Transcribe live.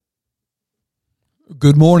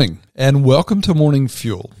Good morning, and welcome to Morning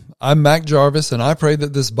Fuel. I'm Mac Jarvis, and I pray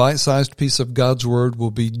that this bite-sized piece of God's Word will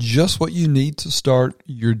be just what you need to start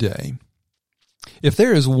your day. If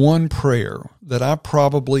there is one prayer that I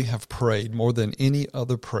probably have prayed more than any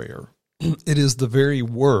other prayer, it is the very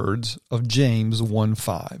words of James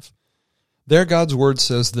 1:5. There God's Word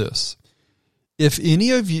says this: If any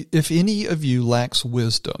of you lacks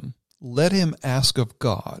wisdom, let him ask of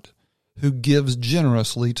God, who gives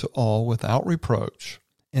generously to all without reproach,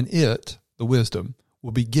 and it, the wisdom,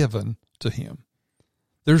 will be given to him.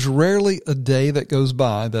 There's rarely a day that goes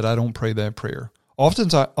by that I don't pray that prayer.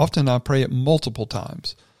 Often I pray it multiple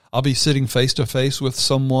times. I'll be sitting face to face with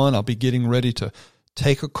someone. I'll be getting ready to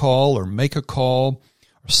take a call or make a call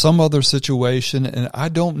or some other situation, and I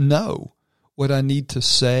don't know what I need to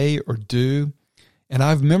say or do. And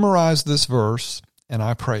I've memorized this verse, and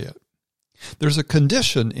I pray it. There's a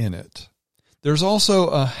condition in it. There's also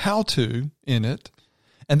a how-to in it.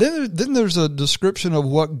 And then there's a description of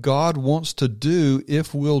what God wants to do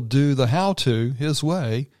if we'll do the how-to His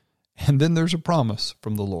way. And then there's a promise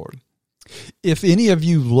from the Lord. If any of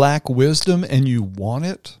you lack wisdom and you want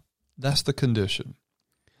it, that's the condition.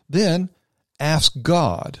 Then ask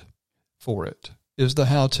God for it, is the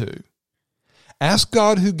how-to. Ask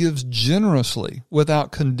God, who gives generously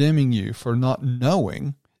without condemning you for not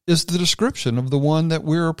knowing, is the description of the one that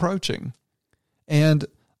we're approaching. And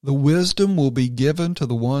the wisdom will be given to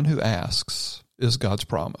the one who asks, is God's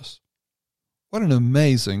promise. What an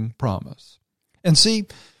amazing promise. And see,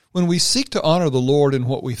 when we seek to honor the Lord in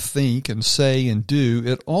what we think and say and do,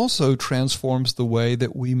 it also transforms the way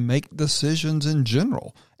that we make decisions in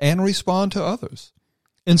general and respond to others.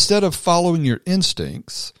 Instead of following your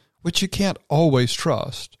instincts, which you can't always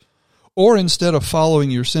trust, or instead of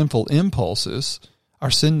following your sinful impulses,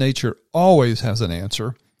 our sin nature always has an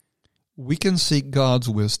answer. We can seek God's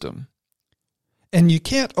wisdom. And you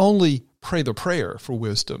can't only pray the prayer for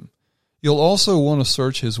wisdom. You'll also want to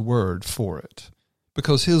search His Word for it,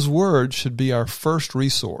 because His Word should be our first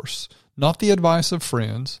resource, not the advice of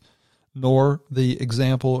friends, nor the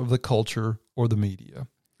example of the culture or the media.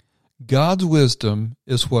 God's wisdom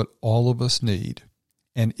is what all of us need.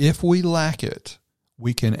 And if we lack it,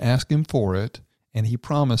 we can ask Him for it, and He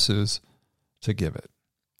promises to give it.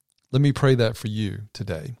 Let me pray that for you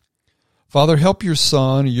today. Father, help your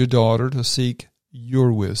son or your daughter to seek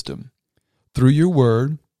your wisdom through your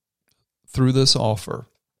word, through this offer,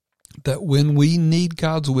 that when we need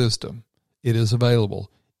God's wisdom, it is available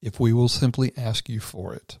if we will simply ask you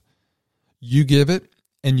for it. You give it,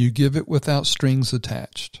 and you give it without strings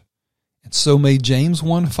attached. And so may James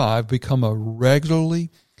 1:5 become a regularly,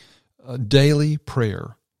 daily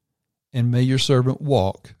prayer, and may your servant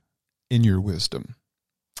walk in your wisdom.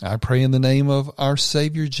 I pray in the name of our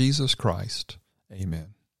Savior, Jesus Christ.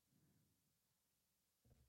 Amen.